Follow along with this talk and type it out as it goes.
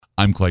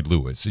I'm Clyde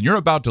Lewis, and you're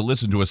about to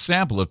listen to a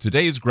sample of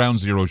today's Ground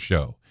Zero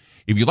show.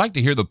 If you'd like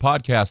to hear the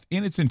podcast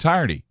in its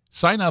entirety,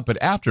 sign up at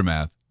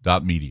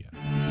aftermath.media.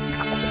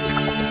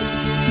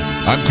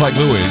 I'm Clyde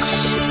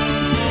Lewis,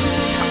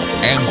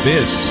 and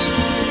this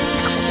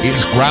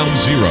is Ground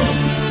Zero.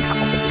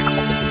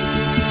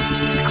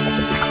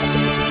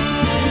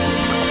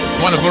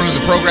 You want to go into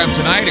the program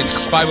tonight?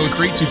 It's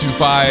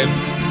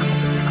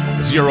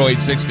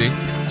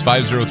 503-225-0860. It's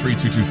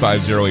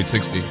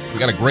 503-225-0860. We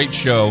got a great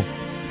show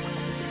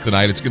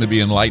tonight. It's going to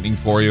be enlightening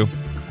for you,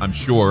 I'm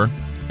sure,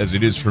 as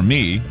it is for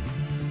me.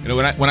 You know,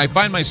 when I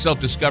find myself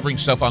discovering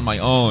stuff on my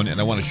own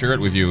and I want to share it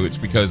with you, it's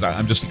because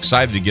I'm just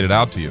excited to get it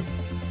out to you.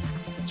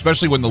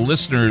 Especially when the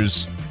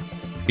listeners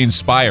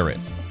inspire it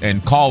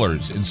and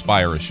callers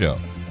inspire a show.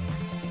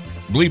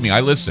 Believe me,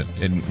 I listen.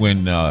 And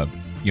when,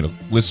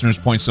 listeners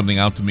point something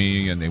out to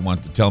me and they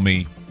want to tell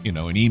me, in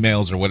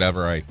emails or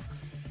whatever,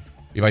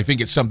 if I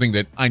think it's something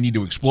that I need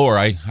to explore,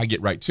 I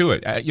get right to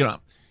it.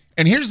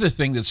 And here's the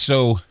thing that's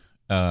so...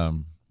 I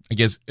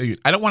guess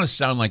I don't want to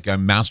sound like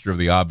I'm master of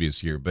the obvious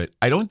here, but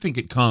I don't think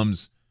it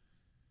comes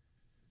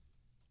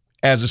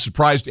as a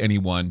surprise to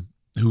anyone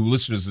who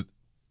listens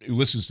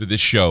to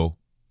this show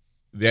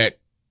that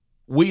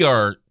we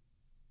are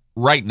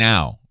right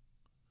now,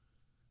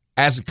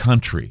 as a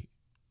country,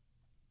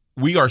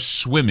 we are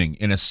swimming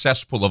in a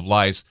cesspool of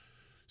lies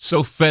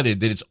so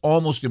fetid that it's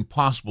almost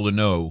impossible to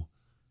know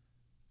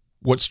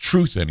what's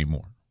truth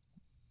anymore.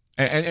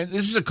 And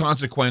this is a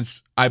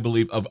consequence, I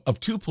believe, of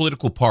two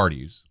political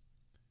parties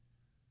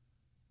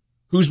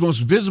whose most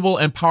visible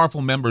and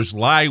powerful members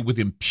lie with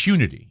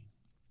impunity.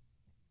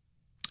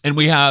 And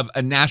we have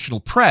a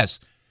national press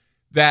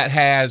that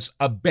has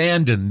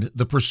abandoned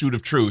the pursuit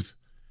of truth.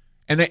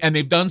 And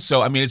they've done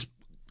so, I don't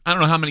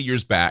know how many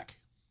years back.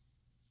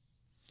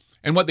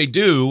 And what they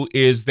do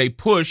is they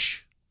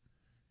push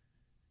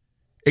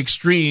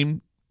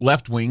extreme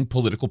left-wing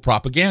political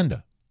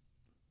propaganda.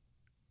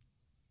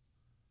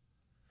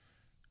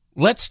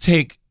 Let's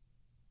take,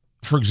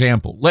 for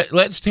example,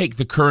 let's take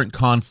the current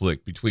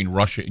conflict between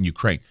Russia and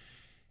Ukraine.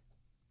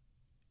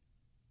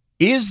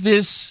 Is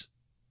this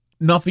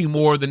nothing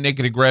more than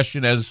naked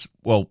aggression, as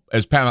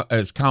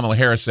Kamala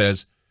Harris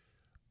says,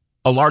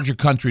 a larger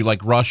country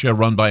like Russia,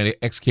 run by an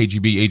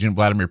ex-KGB agent,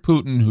 Vladimir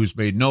Putin, who's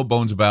made no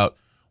bones about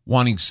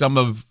wanting some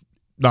of,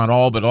 not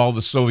all, but all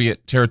the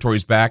Soviet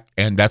territories back,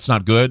 and that's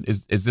not good?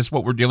 Is this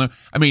what we're dealing with?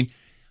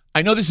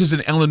 I know this is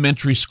an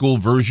elementary school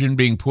version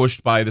being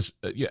pushed by this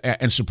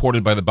and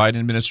supported by the Biden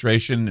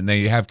administration, and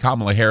they have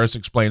Kamala Harris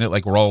explain it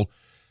like we're all,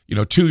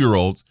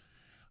 2-year-olds.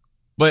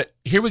 But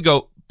here we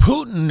go.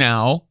 Putin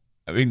now,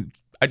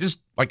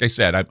 like I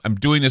said, I'm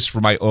doing this for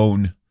my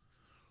own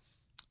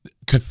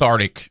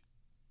cathartic,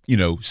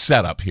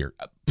 setup here.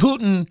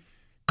 Putin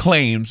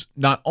claims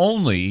not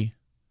only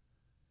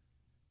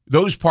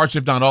those parts,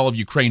 if not all of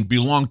Ukraine,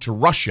 belong to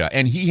Russia,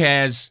 and he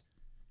has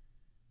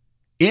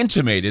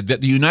intimated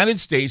that the United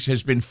States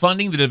has been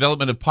funding the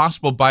development of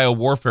possible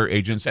biowarfare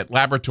agents at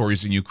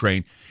laboratories in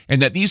Ukraine,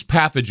 and that these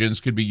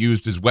pathogens could be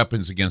used as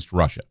weapons against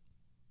Russia.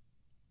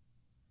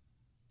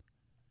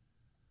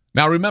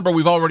 Now, remember,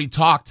 we've already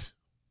talked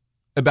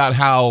about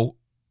how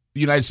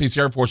the United States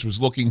Air Force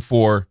was looking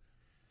for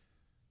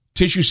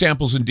tissue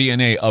samples and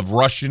DNA of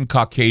Russian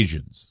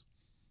Caucasians.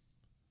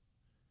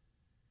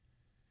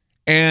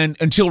 And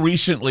until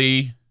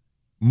recently,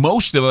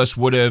 most of us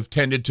would have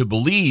tended to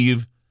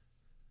believe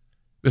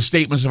the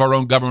statements of our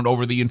own government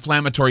over the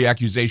inflammatory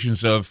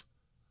accusations of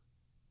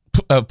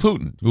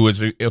Putin, who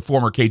is a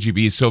former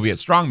KGB Soviet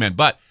strongman.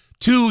 But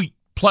 2+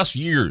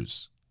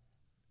 years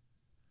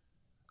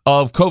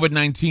of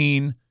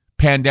COVID-19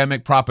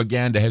 pandemic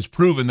propaganda has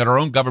proven that our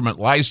own government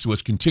lies to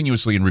us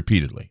continuously and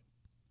repeatedly.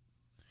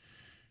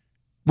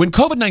 When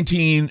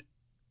COVID-19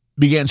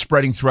 began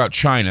spreading throughout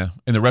China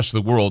and the rest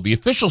of the world, the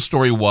official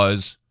story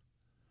was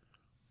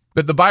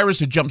that the virus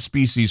had jumped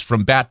species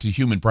from bat to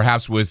human,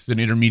 perhaps with an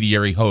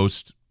intermediary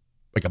host,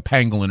 like a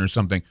pangolin or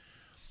something.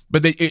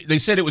 But they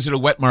said it was at a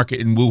wet market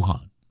in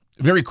Wuhan.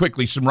 Very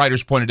quickly, some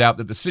writers pointed out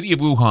that the city of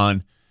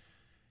Wuhan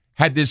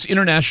had this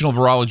International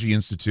Virology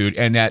Institute,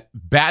 and that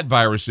bat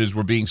viruses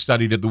were being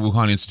studied at the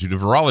Wuhan Institute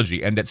of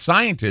Virology, and that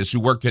scientists who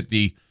worked at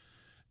the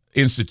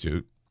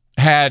institute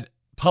had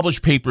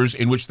published papers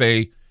in which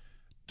they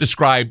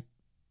described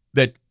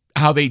that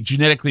how they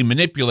genetically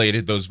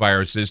manipulated those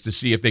viruses to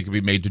see if they could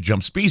be made to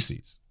jump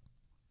species.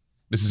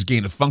 This is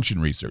gain of function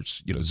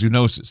research,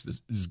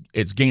 zoonosis.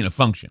 It's gain of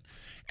function.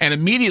 And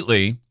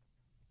immediately,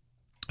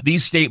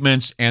 these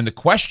statements and the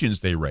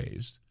questions they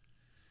raised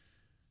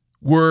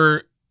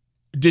were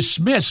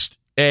dismissed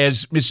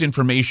as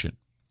misinformation,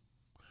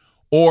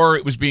 or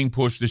it was being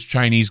pushed as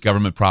Chinese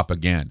government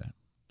propaganda.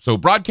 So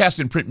broadcast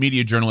and print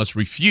media journalists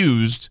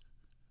refused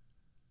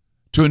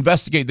to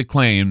investigate the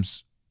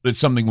claims that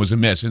something was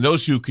amiss. And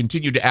those who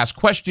continued to ask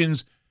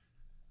questions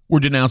were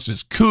denounced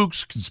as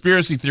kooks,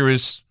 conspiracy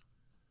theorists,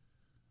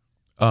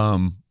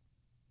 QAnon,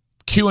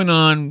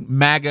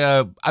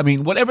 MAGA,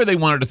 whatever they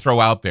wanted to throw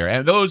out there.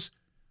 And those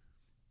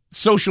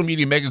social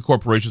media mega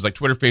corporations like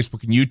Twitter,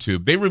 Facebook, and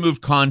YouTube, they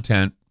removed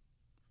content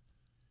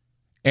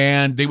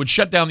And they would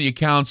shut down the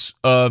accounts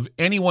of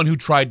anyone who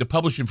tried to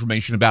publish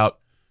information about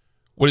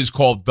what is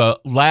called the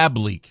lab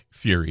leak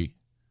theory.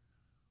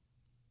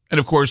 And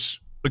of course,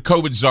 the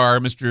COVID czar,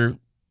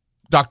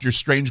 Dr.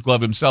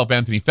 Strangeglove himself,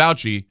 Anthony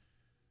Fauci,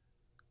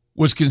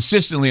 was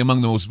consistently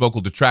among the most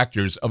vocal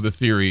detractors of the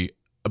theory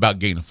about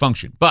gain of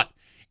function. But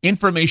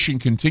information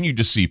continued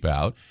to seep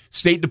out.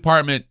 State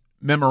Department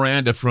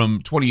memoranda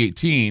from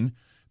 2018,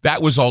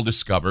 that was all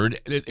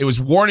discovered. It was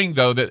warning,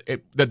 though,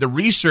 that the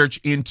research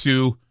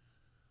into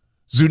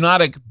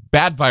zoonotic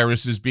bat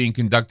viruses being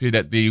conducted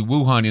at the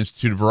Wuhan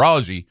Institute of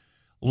Virology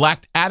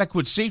lacked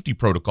adequate safety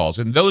protocols.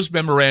 And those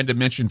memoranda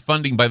mentioned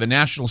funding by the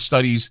National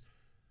Studies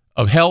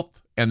of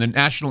Health and the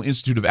National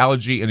Institute of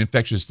Allergy and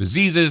Infectious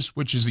Diseases,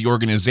 which is the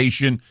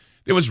organization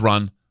that was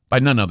run by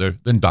none other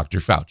than Dr.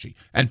 Fauci.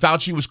 And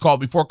Fauci was called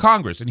before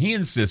Congress, and he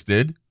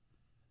insisted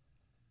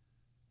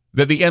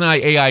that the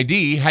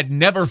NIAID had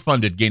never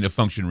funded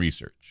gain-of-function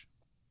research.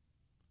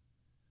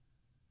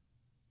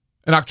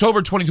 An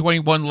October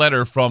 2021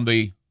 letter from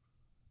the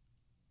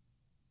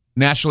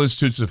National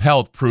Institutes of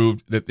Health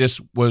proved that this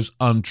was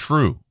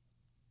untrue.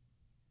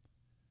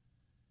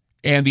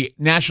 And the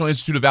National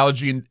Institute of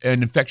Allergy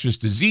and Infectious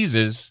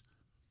Diseases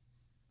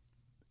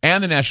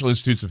and the National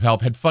Institutes of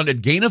Health had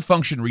funded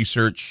gain-of-function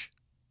research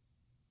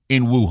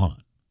in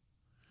Wuhan.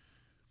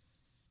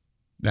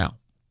 Now,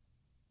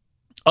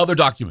 other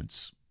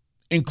documents,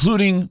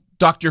 including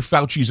Dr.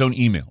 Fauci's own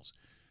emails,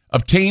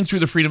 obtained through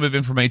the Freedom of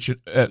Information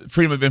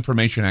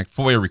Act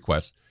FOIA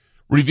request,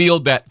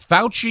 revealed that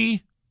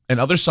Fauci and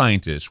other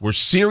scientists were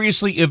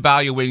seriously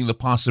evaluating the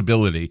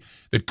possibility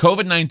that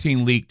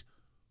COVID-19 leaked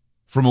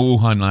from a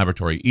Wuhan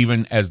laboratory,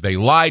 even as they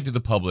lied to the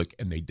public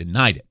and they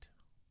denied it.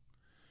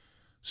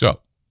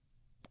 So,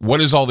 what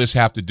does all this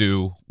have to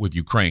do with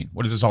Ukraine?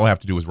 What does this all have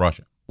to do with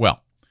Russia?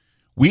 Well,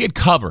 we had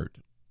covered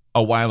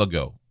a while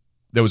ago.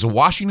 There was a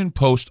Washington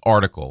Post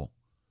article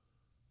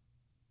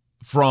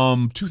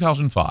from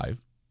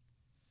 2005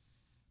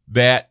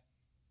 that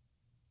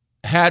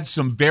had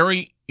some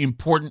very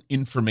important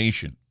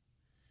information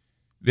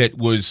that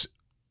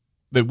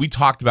we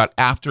talked about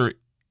after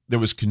there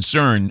was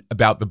concern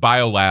about the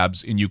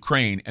biolabs in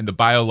Ukraine and the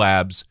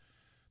biolabs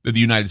that the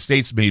United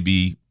States may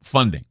be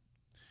funding.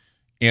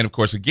 And of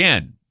course,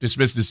 again,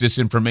 dismissed as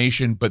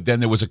disinformation, but then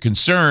there was a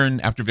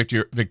concern after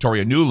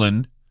Victoria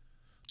Nuland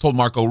told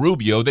Marco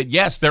Rubio that,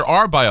 yes, there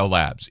are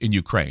biolabs in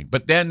Ukraine.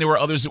 But then there were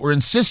others that were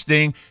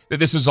insisting that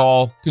this is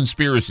all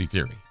conspiracy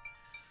theory.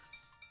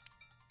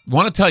 I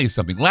want to tell you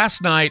something.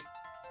 Last night,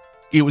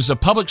 it was a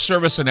public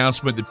service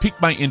announcement that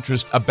piqued my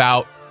interest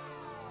about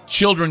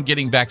children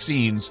getting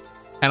vaccines,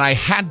 and I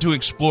had to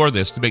explore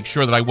this to make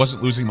sure that I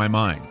wasn't losing my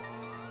mind.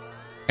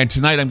 And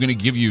tonight I'm going to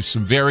give you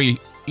some very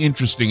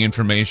interesting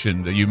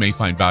information that you may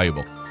find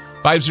valuable.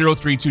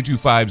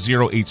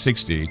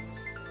 503-225-0860.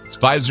 It's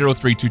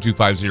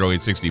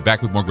 503-225-0860.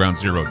 Back with more Ground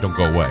Zero. Don't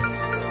go away.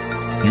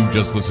 You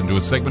just listened to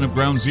a segment of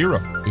Ground Zero.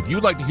 If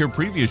you'd like to hear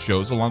previous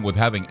shows along with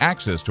having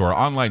access to our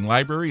online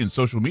library and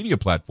social media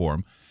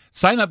platform,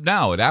 sign up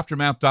now at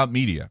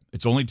aftermath.media.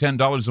 It's only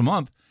 $10 a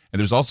month, and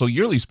there's also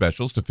yearly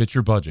specials to fit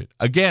your budget.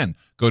 Again,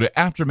 go to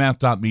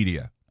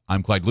aftermath.media.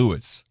 I'm Clyde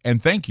Lewis,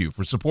 and thank you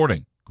for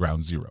supporting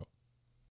Ground Zero.